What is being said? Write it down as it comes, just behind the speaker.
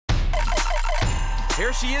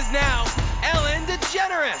Here she is now, Ellen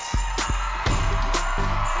DeGeneres.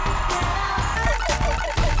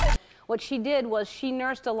 What she did was she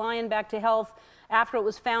nursed a lion back to health after it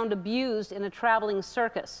was found abused in a traveling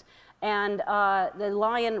circus. And the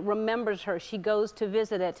lion remembers her. She goes to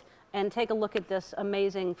visit it. And take a look at this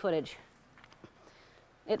amazing footage.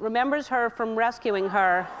 It remembers her from rescuing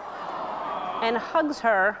her and hugs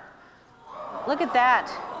her. Look at that.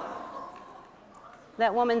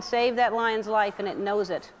 That woman saved that lion's life, and it knows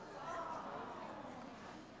it.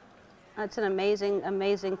 That's an amazing,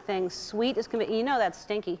 amazing thing. Sweet as can be. You know that's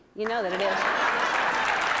stinky. You know that it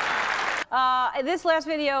is. This last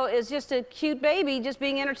video is just a cute baby just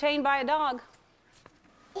being entertained by a dog.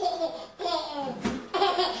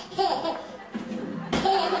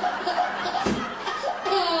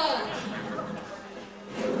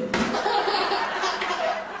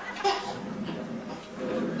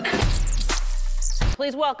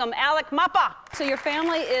 Please welcome Alec Mapa. So your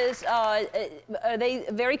family is, are they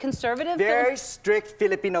very conservative? Very strict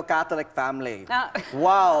Filipino Catholic family.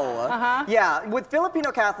 Wow. Yeah, with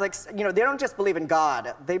Filipino Catholics, you know, they don't just believe in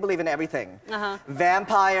God, they believe in everything.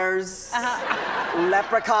 Vampires,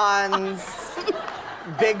 leprechauns,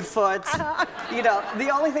 Bigfoot. You know, the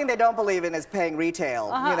only thing they don't believe in is paying retail,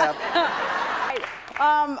 you know.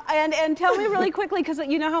 And tell me really quickly, because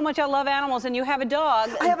you know how much I love animals, and you have a dog.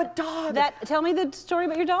 I have a dog. Tell me the story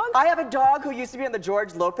about your dog. I have a dog who used to be on the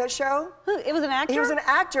George Lopez show. Who? It was an actor? He was an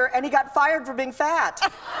actor, and he got fired for being fat.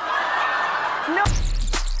 No.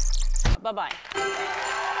 Bye-bye.